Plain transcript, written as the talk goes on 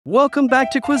Welcome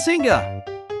back to Quizzinga!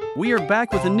 We are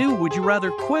back with a new Would You Rather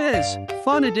quiz,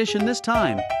 fun edition this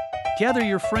time. Gather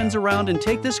your friends around and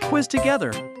take this quiz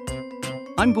together.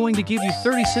 I'm going to give you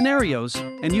 30 scenarios,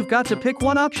 and you've got to pick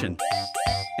one option.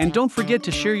 And don't forget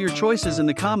to share your choices in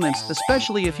the comments,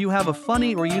 especially if you have a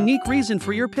funny or unique reason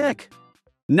for your pick.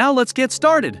 Now let's get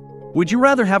started. Would you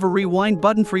rather have a rewind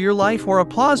button for your life or a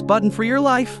pause button for your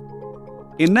life?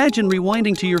 Imagine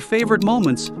rewinding to your favorite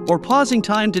moments or pausing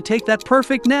time to take that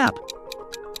perfect nap.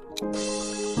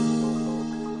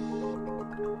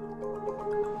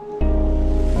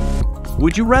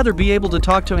 Would you rather be able to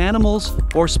talk to animals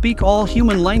or speak all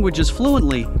human languages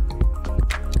fluently?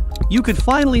 You could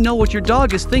finally know what your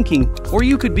dog is thinking, or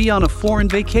you could be on a foreign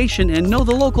vacation and know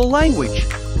the local language.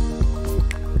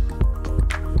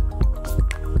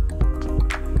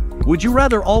 Would you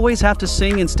rather always have to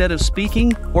sing instead of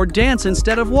speaking or dance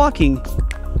instead of walking?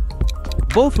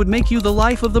 Both would make you the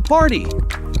life of the party.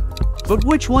 But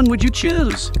which one would you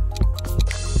choose?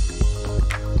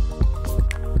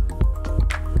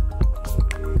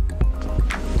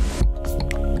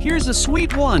 Here's a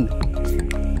sweet one.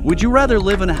 Would you rather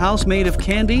live in a house made of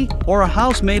candy or a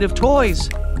house made of toys?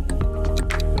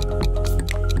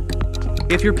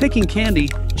 If you're picking candy,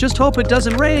 just hope it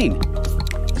doesn't rain.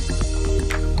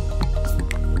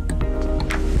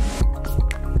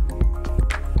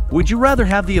 Would you rather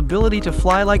have the ability to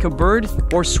fly like a bird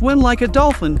or swim like a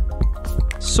dolphin?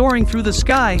 Soaring through the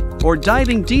sky or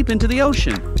diving deep into the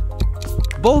ocean?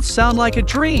 Both sound like a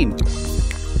dream.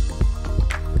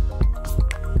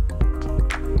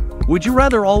 Would you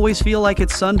rather always feel like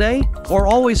it's Sunday or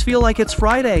always feel like it's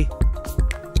Friday?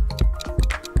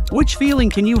 Which feeling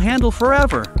can you handle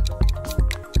forever?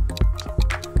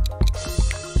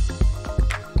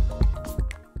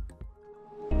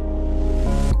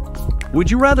 Would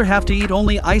you rather have to eat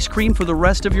only ice cream for the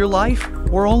rest of your life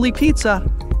or only pizza?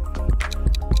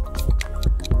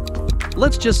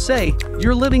 Let's just say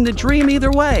you're living the dream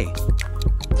either way.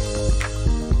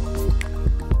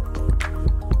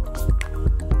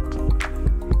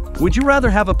 Would you rather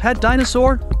have a pet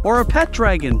dinosaur or a pet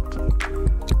dragon?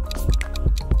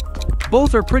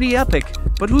 Both are pretty epic,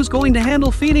 but who's going to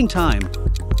handle feeding time?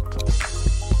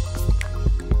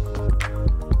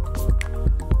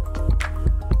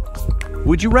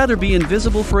 Would you rather be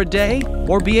invisible for a day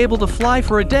or be able to fly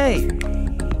for a day?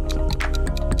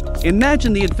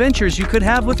 Imagine the adventures you could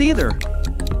have with either.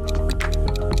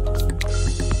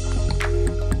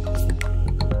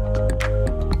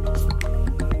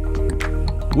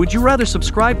 Would you rather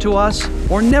subscribe to us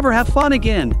or never have fun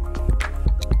again?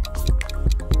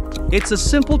 It's a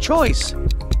simple choice.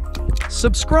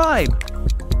 Subscribe.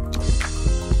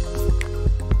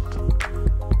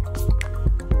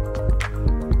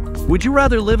 Would you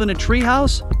rather live in a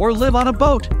treehouse or live on a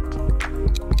boat?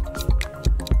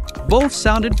 Both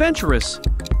sound adventurous.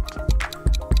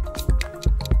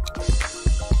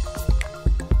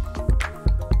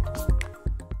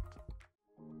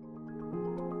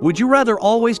 Would you rather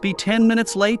always be 10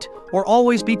 minutes late or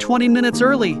always be 20 minutes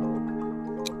early?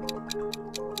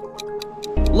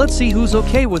 Let's see who's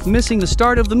okay with missing the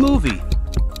start of the movie.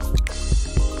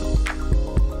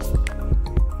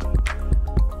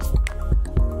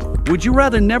 Would you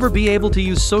rather never be able to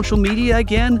use social media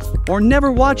again or never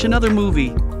watch another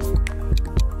movie?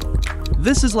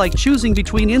 This is like choosing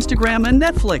between Instagram and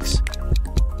Netflix.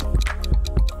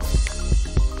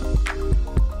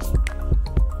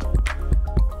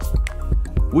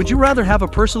 Would you rather have a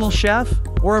personal chef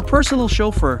or a personal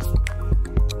chauffeur?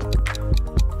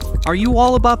 Are you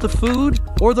all about the food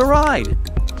or the ride?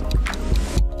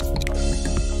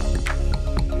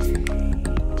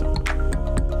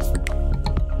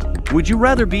 Would you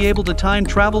rather be able to time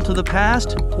travel to the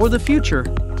past or the future?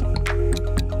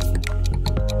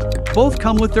 Both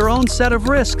come with their own set of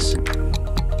risks.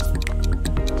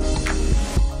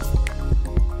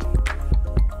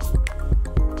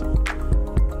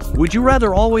 Would you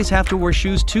rather always have to wear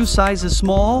shoes 2 sizes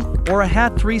small or a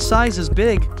hat 3 sizes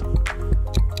big?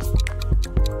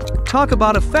 Talk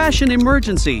about a fashion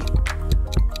emergency.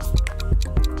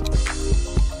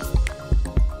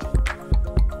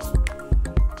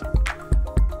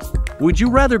 Would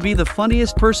you rather be the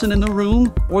funniest person in the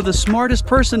room or the smartest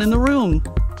person in the room?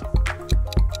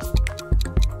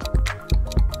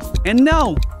 And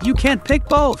no, you can't pick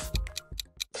both.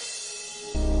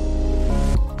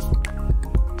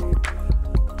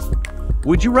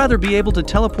 Would you rather be able to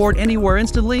teleport anywhere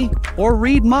instantly or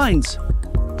read minds?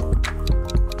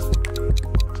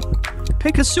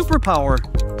 Pick a superpower.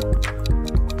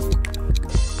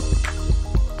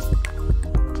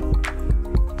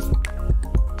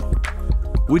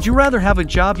 Would you rather have a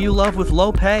job you love with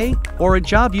low pay or a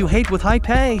job you hate with high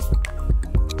pay?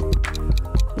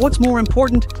 What's more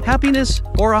important, happiness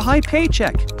or a high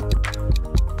paycheck?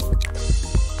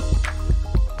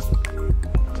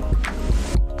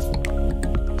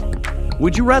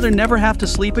 Would you rather never have to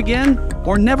sleep again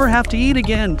or never have to eat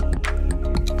again?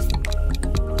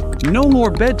 No more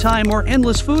bedtime or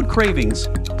endless food cravings.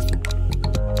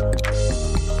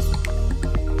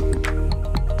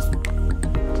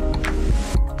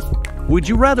 Would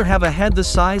you rather have a head the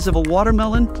size of a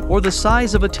watermelon or the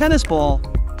size of a tennis ball?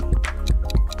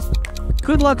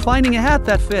 Good luck finding a hat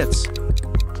that fits.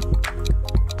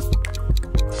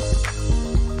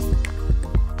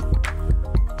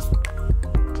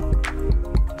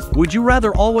 Would you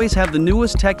rather always have the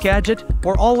newest tech gadget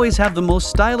or always have the most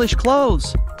stylish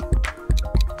clothes?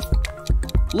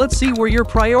 Let's see where your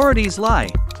priorities lie.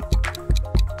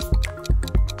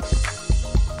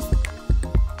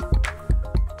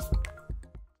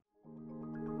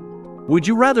 Would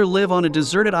you rather live on a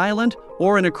deserted island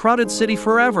or in a crowded city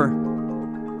forever?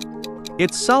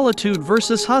 It's solitude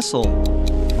versus hustle.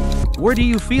 Where do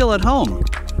you feel at home?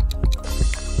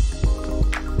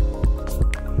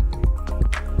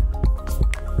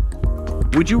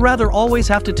 Would you rather always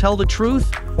have to tell the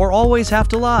truth or always have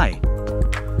to lie?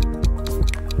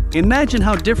 Imagine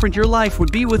how different your life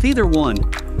would be with either one.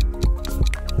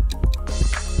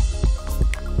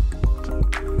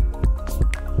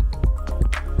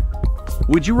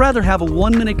 Would you rather have a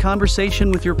 1-minute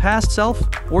conversation with your past self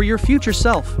or your future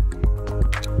self?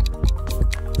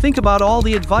 Think about all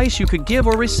the advice you could give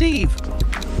or receive.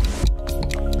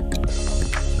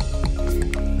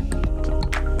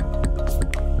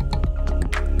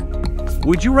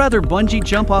 Would you rather bungee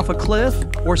jump off a cliff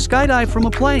or skydive from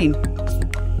a plane?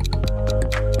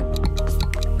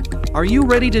 Are you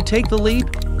ready to take the leap?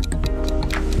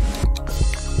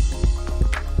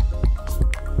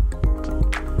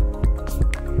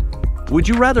 Would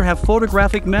you rather have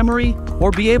photographic memory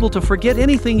or be able to forget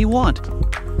anything you want?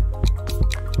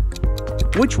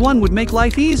 Which one would make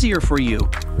life easier for you?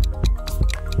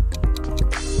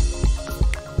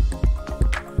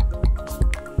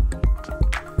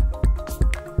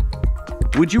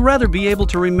 Would you rather be able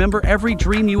to remember every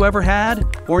dream you ever had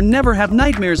or never have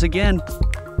nightmares again?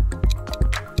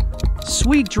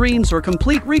 Sweet dreams or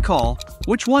complete recall,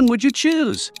 which one would you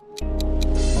choose?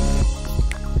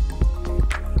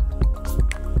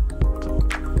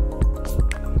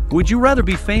 Would you rather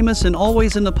be famous and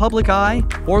always in the public eye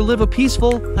or live a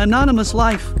peaceful, anonymous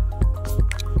life?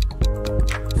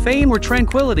 Fame or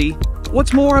tranquility,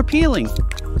 what's more appealing?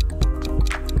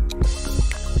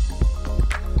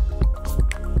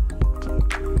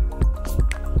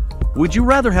 Would you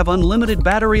rather have unlimited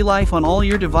battery life on all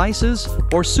your devices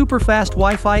or super fast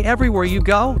Wi-Fi everywhere you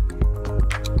go?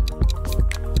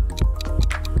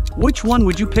 Which one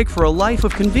would you pick for a life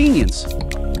of convenience?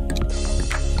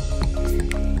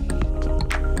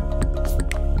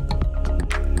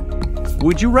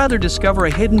 Would you rather discover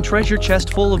a hidden treasure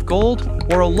chest full of gold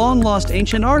or a long-lost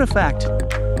ancient artifact?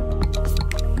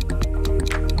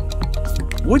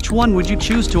 Which one would you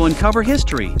choose to uncover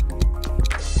history?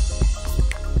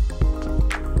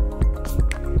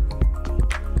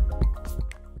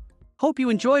 Hope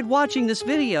you enjoyed watching this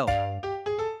video.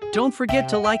 Don't forget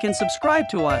to like and subscribe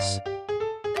to us.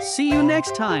 See you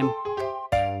next time.